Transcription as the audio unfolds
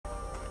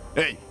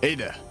Hey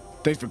there.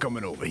 Thanks for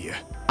coming over here.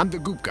 I'm the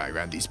goop guy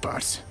around these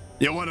parts.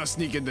 You wanna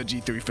sneak into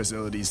G3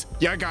 facilities?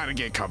 You gotta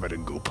get covered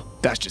in goop.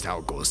 That's just how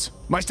it goes.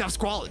 My stuff's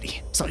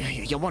quality, so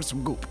you want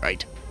some goop,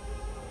 right?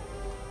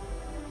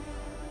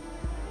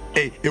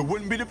 Hey, it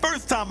wouldn't be the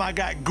first time I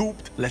got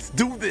gooped. Let's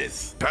do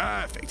this.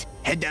 Perfect.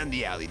 Head down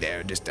the alley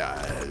there. Just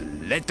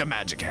let the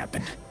magic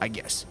happen, I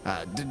guess.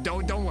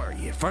 Don't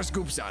worry. First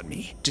goop's on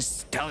me.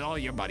 Just tell all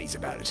your buddies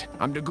about it.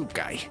 I'm the goop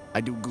guy.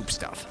 I do goop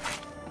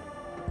stuff.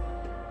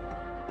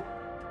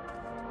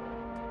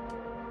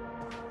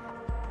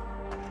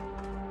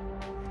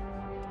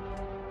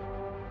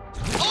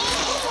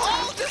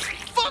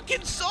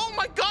 Oh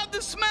my god,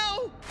 the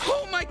smell!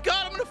 Oh my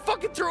god, I'm gonna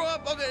fucking throw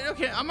up.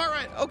 Okay, I'm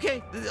alright.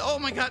 Okay. Oh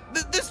my god,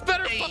 this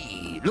better.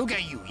 Hey, look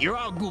at you. You're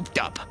all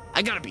gooped up.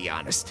 I gotta be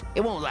honest.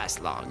 It won't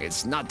last long.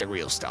 It's not the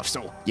real stuff,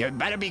 so you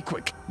better be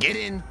quick. Get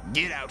in,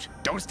 get out.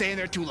 Don't stay in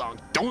there too long.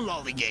 Don't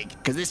lollygag,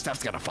 because this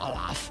stuff's gonna fall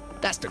off.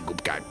 That's the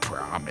goop guy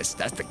promise.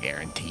 That's the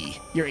guarantee.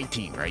 You're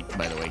 18, right,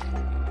 by the way?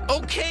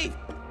 Okay.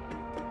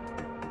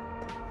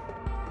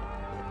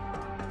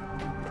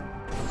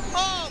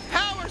 Oh,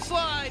 power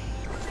slide!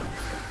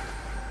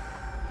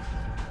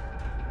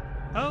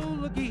 Oh,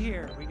 looky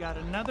here. We got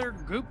another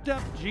gooped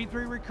up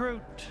G3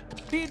 recruit.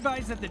 Be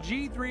advised that the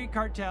G3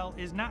 cartel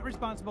is not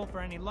responsible for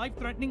any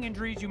life-threatening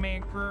injuries you may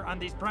incur on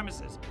these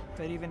premises.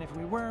 But even if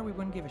we were, we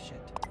wouldn't give a shit.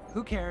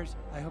 Who cares?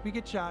 I hope you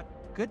get shot.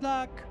 Good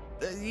luck.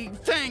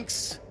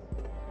 Thanks.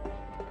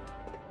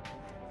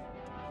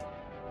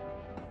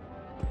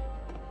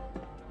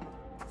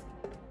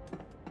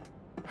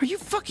 Are you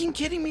fucking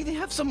kidding me? They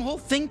have some whole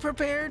thing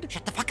prepared?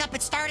 Shut the fuck up,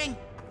 it's starting!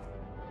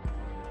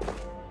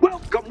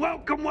 Welcome,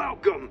 welcome,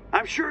 welcome!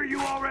 I'm sure you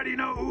already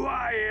know who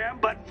I am,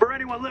 but for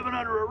anyone living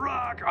under a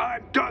rock,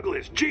 I'm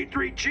Douglas,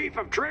 G3 Chief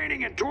of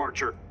Training and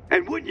Torture.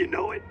 And wouldn't you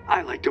know it,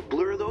 I like to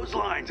blur those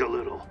lines a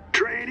little.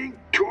 Training,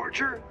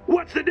 torture,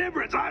 what's the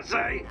difference, I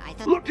say?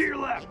 Look to your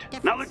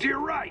left, now look to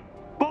your right.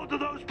 Both of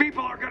those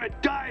people are gonna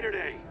die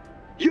today.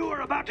 You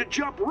are about to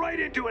jump right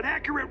into an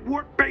accurate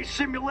warp-based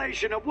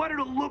simulation of what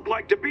it'll look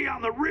like to be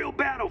on the real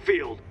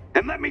battlefield.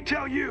 And let me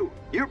tell you,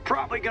 you're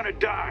probably gonna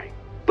die.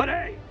 But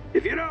hey,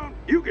 if you don't,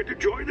 you get to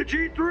join the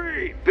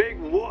G3. Big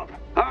whoop.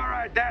 All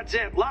right, that's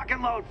it. Lock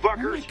and load,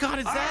 fuckers. Oh my god,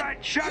 is that? All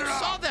right, shut you it off.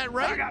 saw that,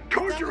 right? I got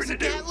torturing to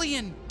do.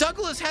 Gatlian.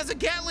 Douglas has a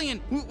Gatlian.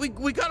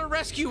 We gotta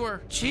rescue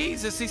her.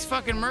 Jesus, these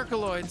fucking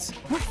Mercaloids.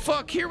 Oh,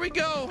 fuck, here we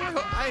go.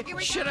 I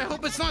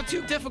hope it's not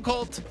too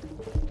difficult.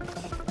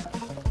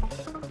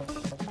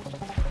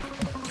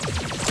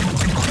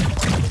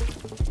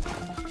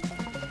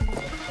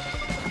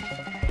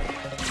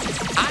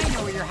 I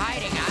know where you're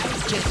hiding.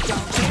 I just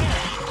don't care.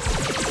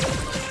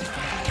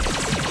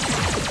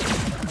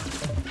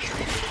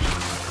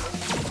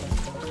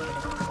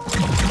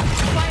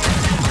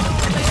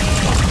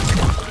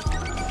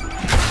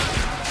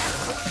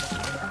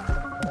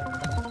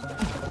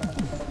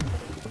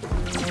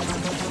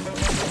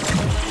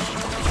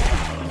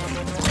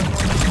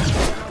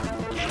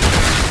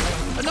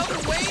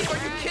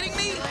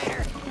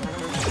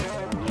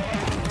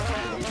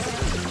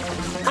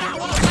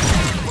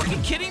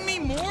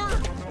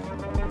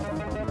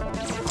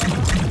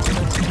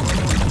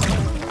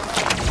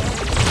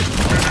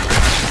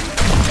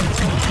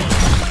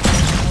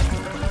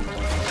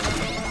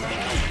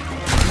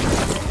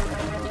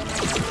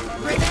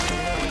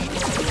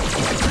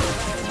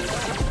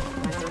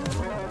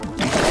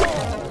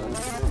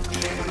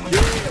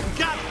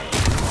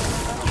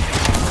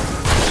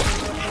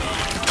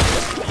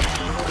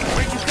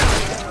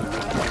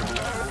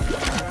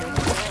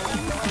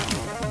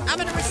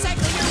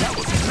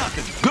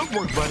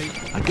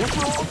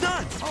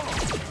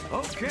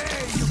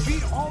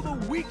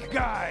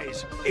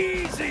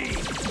 Easy!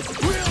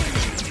 Really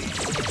easy!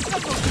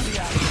 Let's go to the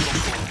alley.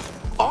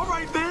 All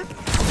right, then.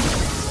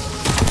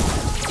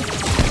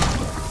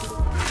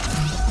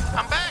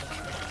 I'm back!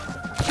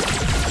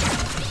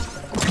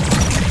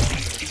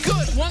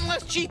 Good! One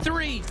less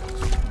G3!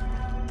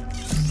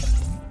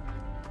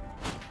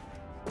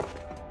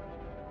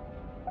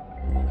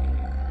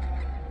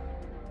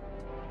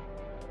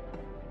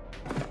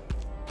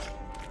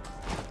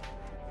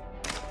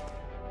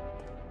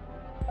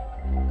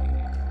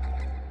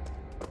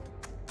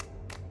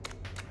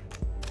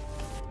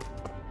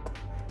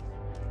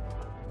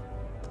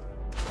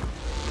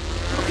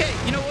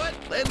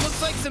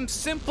 Some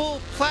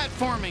simple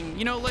platforming,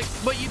 you know, like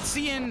what you'd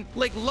see in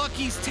like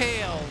Lucky's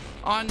Tale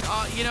on,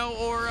 you know,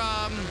 or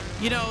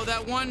you know,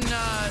 that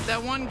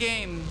one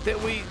game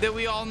that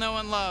we all know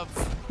and love,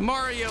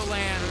 Mario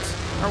Land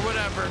or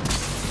whatever.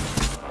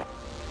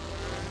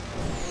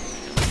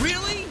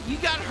 Really? You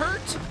got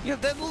hurt? Yeah,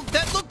 that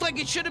looked like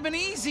it should have been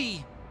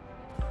easy.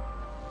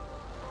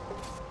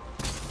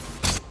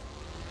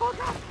 Oh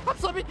god, I'm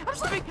slipping! I'm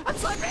slipping! I'm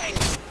slipping!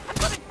 I'm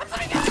slipping! I'm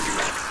slipping!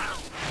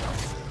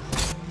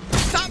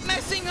 Stop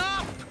messing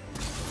up!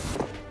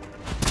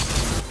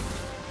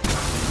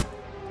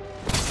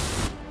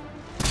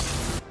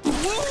 Woo!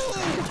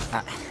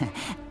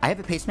 I have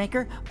a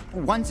pacemaker.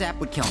 One zap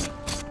would kill me.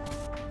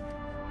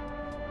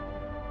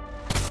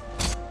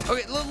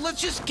 Okay,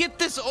 let's just get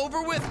this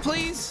over with,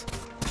 please.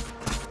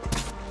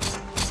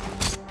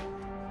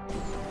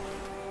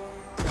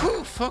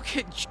 Oof,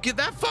 okay, get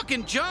that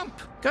fucking jump.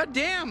 God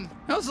damn.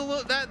 That was a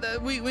little,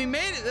 we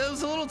made it. That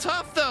was a little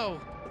tough, though.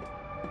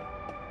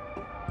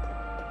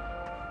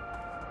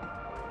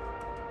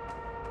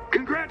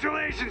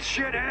 Congratulations,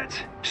 shitheads.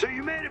 So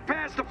you made it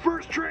past the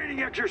first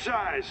training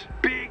exercise.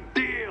 Big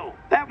deal.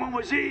 That one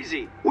was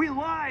easy. We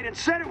lied and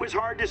said it was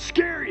hard to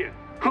scare you.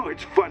 Oh,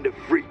 it's fun to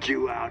freak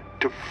you out,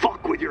 to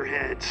fuck with your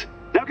heads.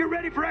 Now get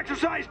ready for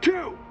exercise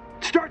 2.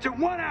 It starts in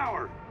 1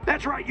 hour.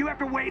 That's right, you have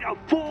to wait a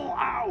full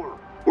hour.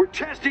 We're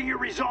testing your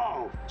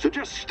resolve, so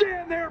just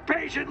stand there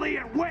patiently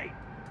and wait.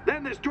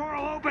 Then this door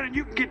will open and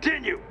you can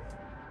continue.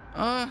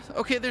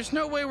 Okay, there's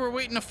no way we're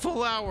waiting a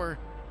full hour.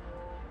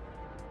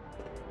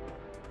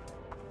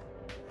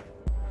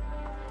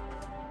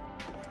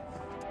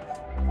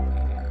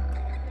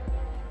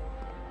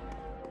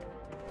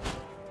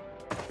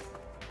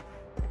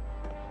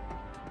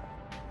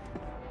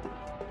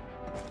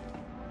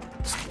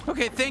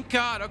 Okay, thank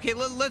God. Okay,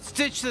 let's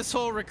ditch this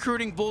whole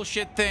recruiting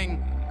bullshit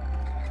thing.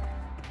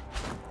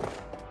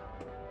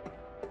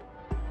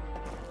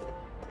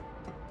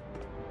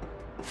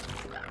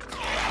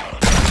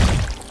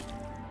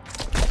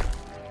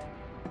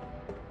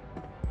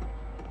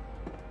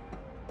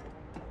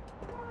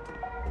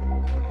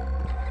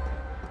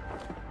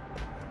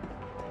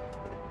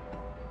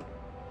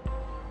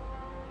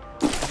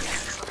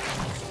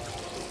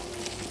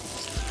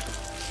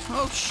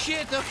 Oh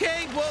shit,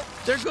 okay, well,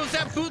 there goes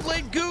that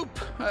bootleg goop.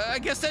 I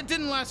guess that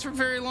didn't last for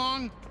very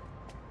long.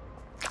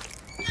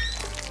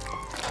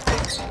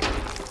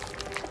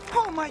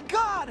 Oh my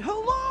God,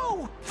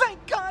 hello!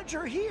 Thank God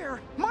you're here.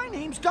 My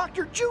name's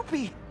Dr.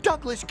 Joopy.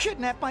 Douglas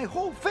kidnapped my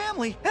whole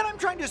family, and I'm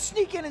trying to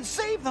sneak in and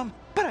save them.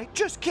 But I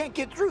just can't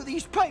get through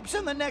these pipes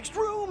in the next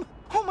room.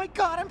 Oh my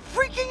God, I'm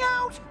freaking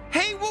out!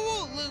 Hey,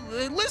 whoa,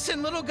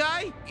 listen, little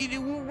guy.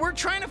 We're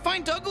trying to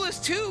find Douglas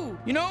too.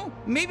 You know,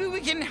 maybe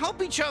we can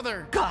help each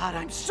other. God,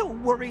 I'm so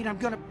worried I'm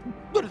gonna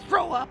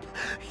throw up.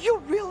 You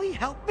really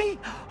helped me?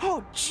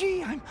 Oh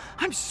gee,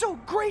 I'm so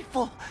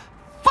grateful.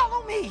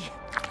 Follow me.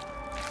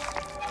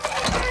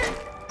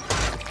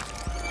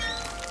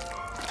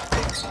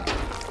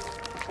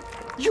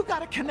 You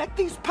gotta connect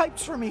these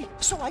pipes for me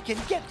so I can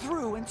get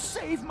through and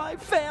save my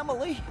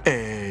family.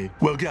 Hey,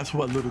 well, guess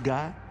what, little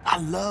guy? I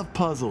love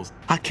puzzles.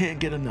 I can't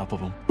get enough of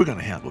them. We're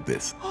gonna handle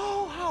this.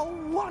 Oh, how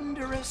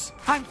wondrous.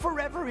 I'm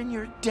forever in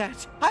your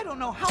debt. I don't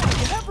know how I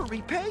can ever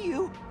repay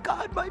you.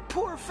 God, my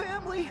poor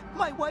family.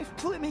 My wife,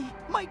 Plimmy.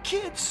 My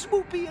kids,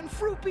 Swoopy and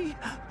Froopy.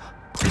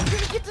 I'm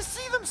gonna get to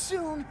see them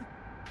soon.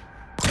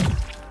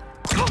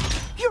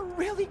 Oh, you're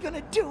really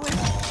gonna do it.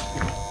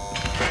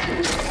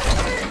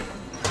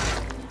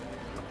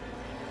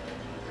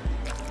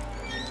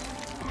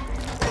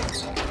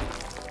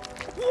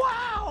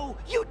 Wow!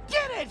 You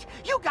did it!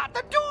 You got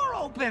the door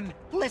open!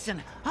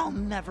 Listen, I'll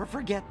never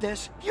forget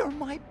this. You're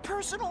my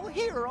personal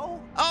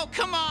hero. Oh,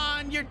 come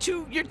on. You're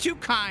too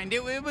kind.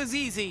 It was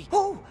easy.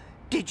 Oh,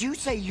 did you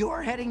say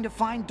you're heading to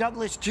find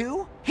Douglas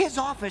too? His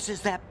office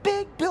is that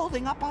big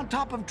building up on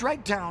top of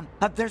Dregtown.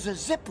 There's a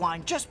zip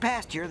line just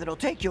past here that'll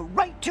take you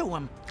right to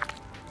him.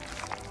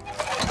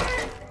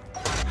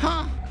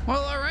 Huh.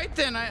 Well, all right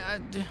then.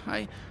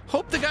 I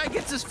hope the guy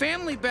gets his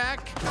family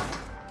back.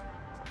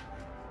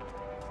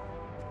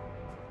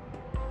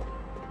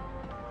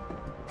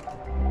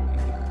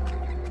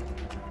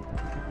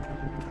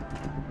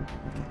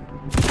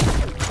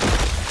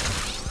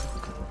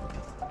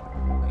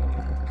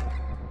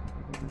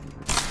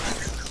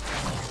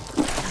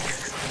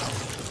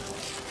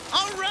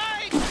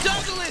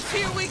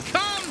 Here we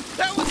come!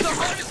 That was the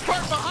hardest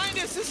part behind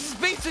us! This is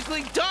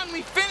basically done!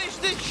 We finished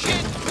this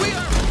shit! We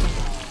are...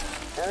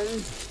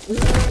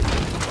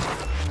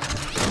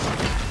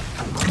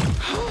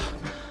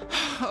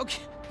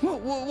 Okay,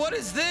 what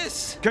is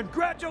this?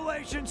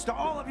 Congratulations to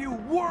all of you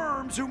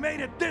worms who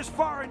made it this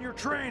far in your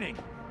training.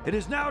 It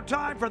is now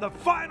time for the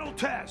final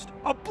test,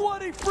 a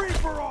bloody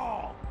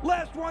free-for-all.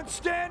 Last one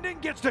standing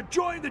gets to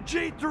join the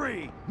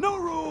G3. No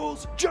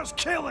rules, just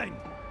killing.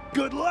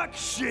 Good luck,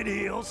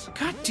 shitheels.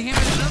 God damn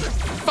it, another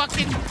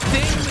fucking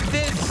thing with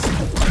this.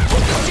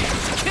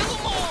 Kill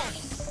them all!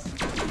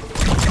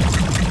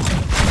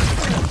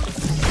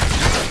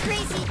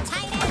 Crazy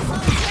tight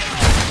asshole.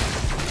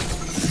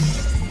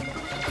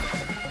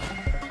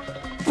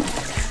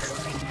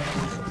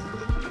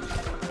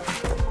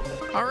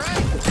 All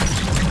right.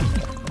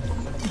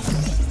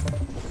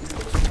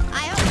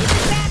 I hope you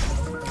come back.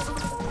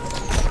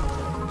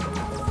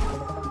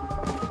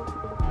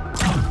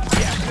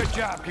 Yeah, good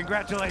job.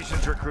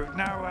 Congratulations, recruit.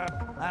 Now,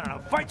 I don't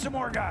know, fight some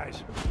more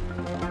guys.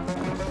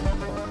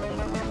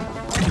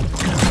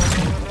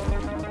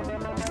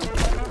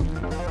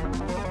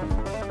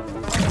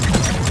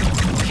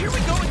 Here we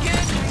go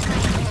again.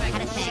 I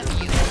gotta thank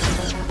you.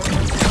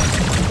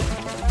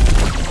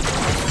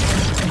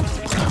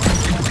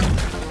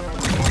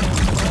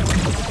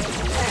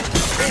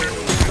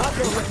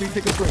 Let me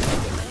take a break.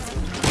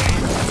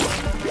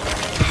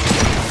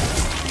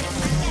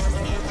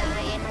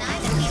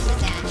 I'm okay with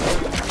that.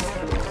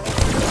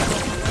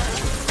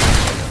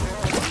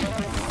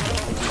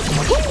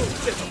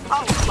 take a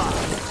power slide.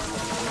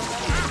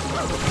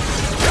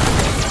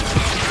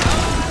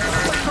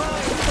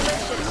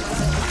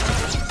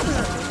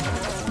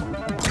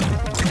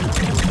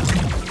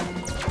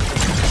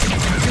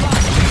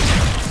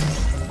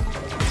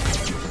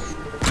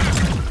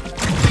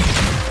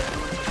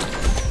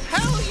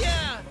 Hell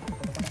yeah!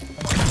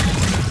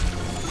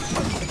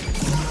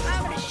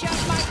 I'm gonna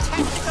shove my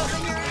testicles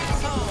in your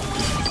asshole.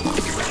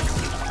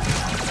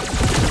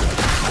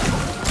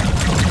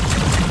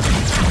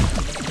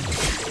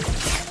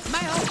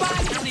 My whole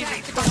body is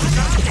testicle. I'm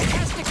not a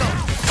testicle.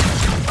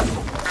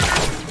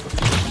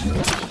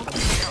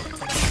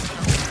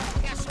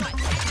 Guess what?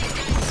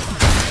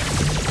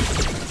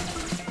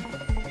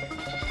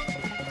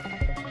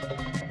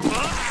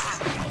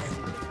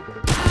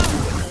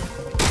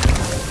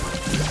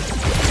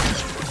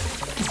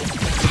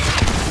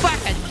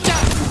 Fucking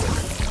duck.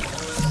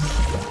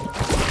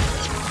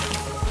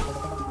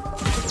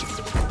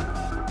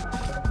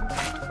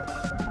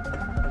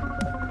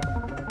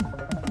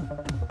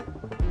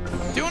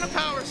 Doing a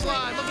power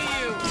slide. Look at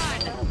you.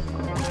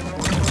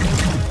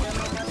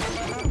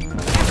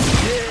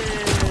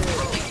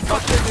 Yeah.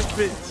 Up in this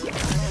bitch.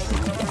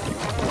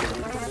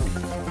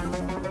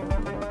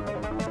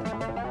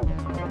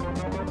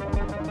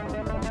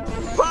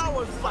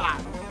 Power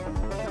slide.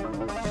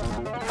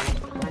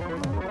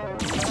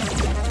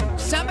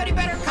 Somebody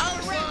better call a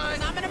rep,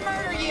 'cause I'm gonna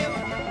murder you.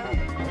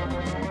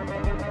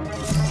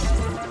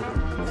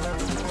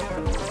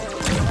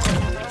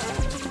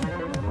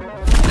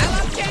 I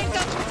love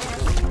Jacob.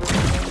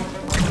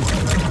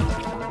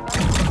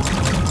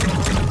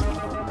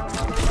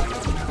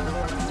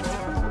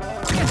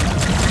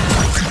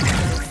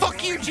 Fuck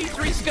you,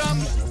 G3 scum.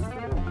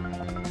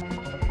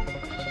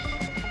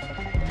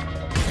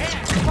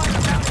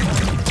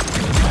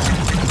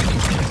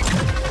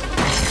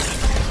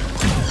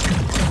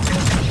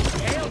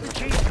 Hail the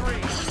G3.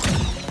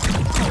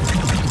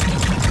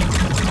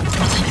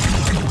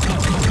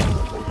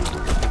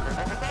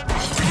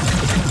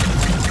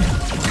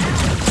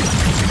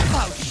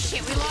 Oh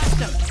shit, we lost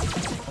him.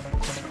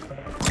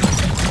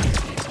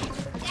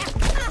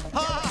 Oh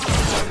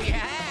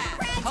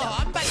yeah. Oh,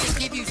 I'm about to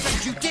give you some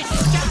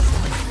judicious justice.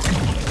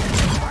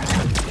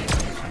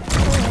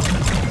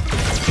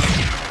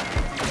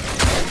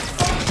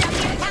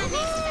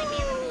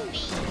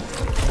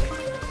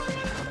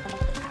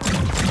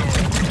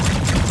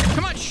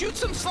 Come on, shoot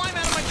some slime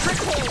out of my trick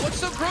hole. What's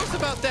so gross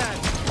about that?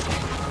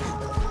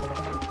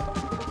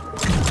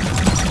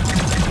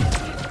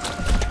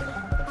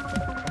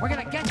 We're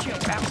gonna get you,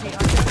 bounty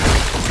hunter.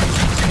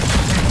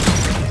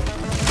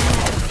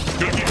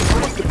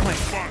 What's the plan?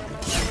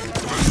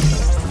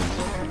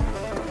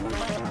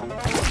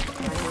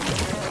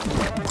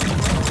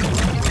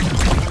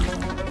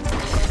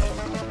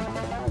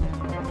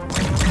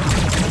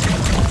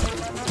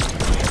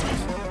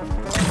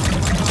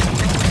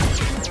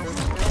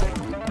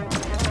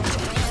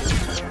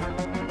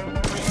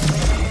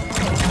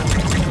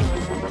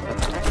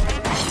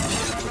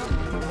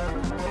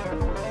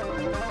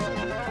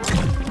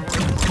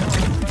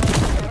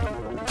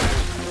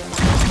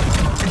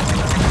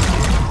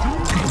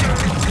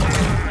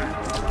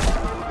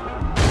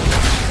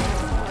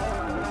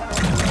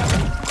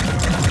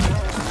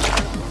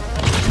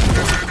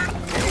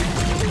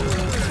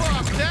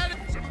 Fuck that.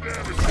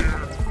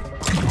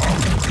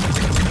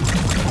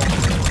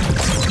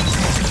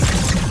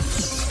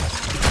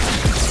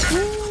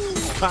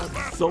 I'm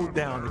so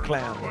down the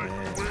clown, man.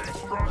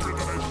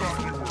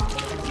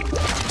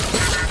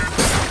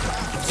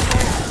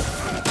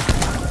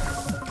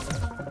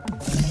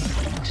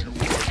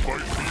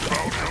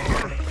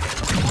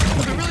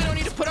 Look, we really don't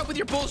need to put up with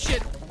your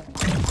bullshit.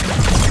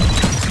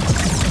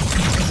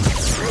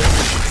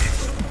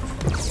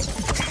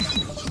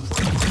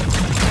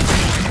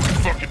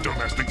 Fucking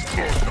dumbass things.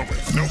 Oh,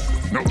 no.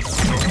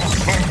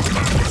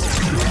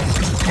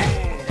 Oh,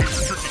 this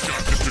tricky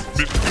shot.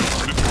 This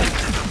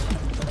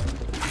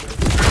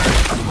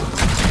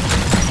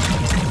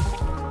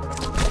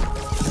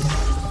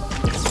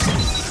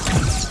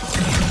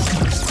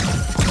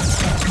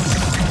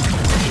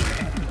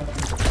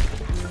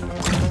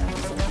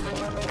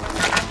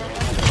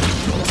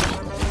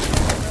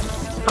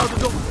How's it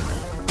going?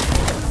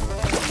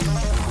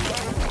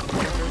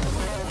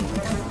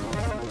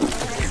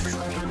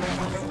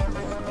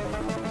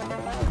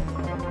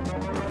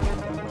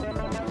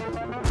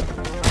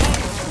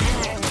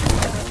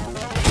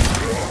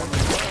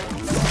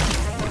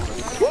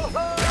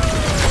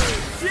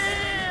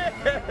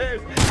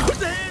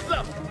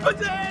 Put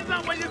your hands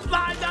up when you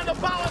slide down the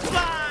power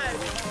slide!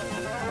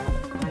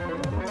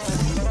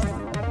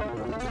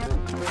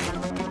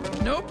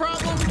 No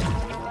problem.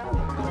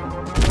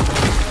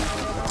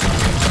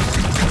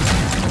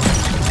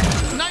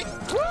 Nice.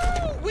 Woo!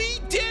 We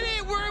did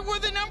it! We're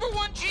the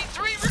 #1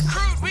 G3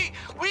 recruit.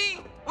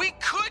 We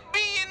could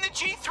be in the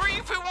G3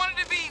 if we wanted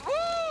to be.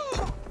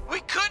 Woo! We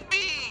could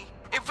be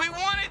if we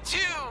wanted to.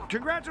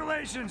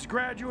 Congratulations,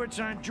 graduates,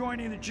 on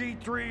joining the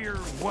G3 or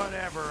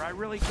whatever. I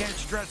really can't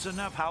stress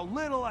enough how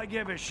little I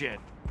give a shit.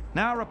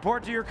 Now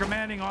report to your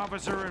commanding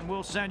officer and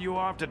we'll send you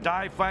off to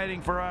die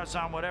fighting for us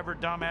on whatever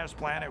dumbass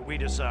planet we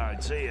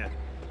decide. See ya.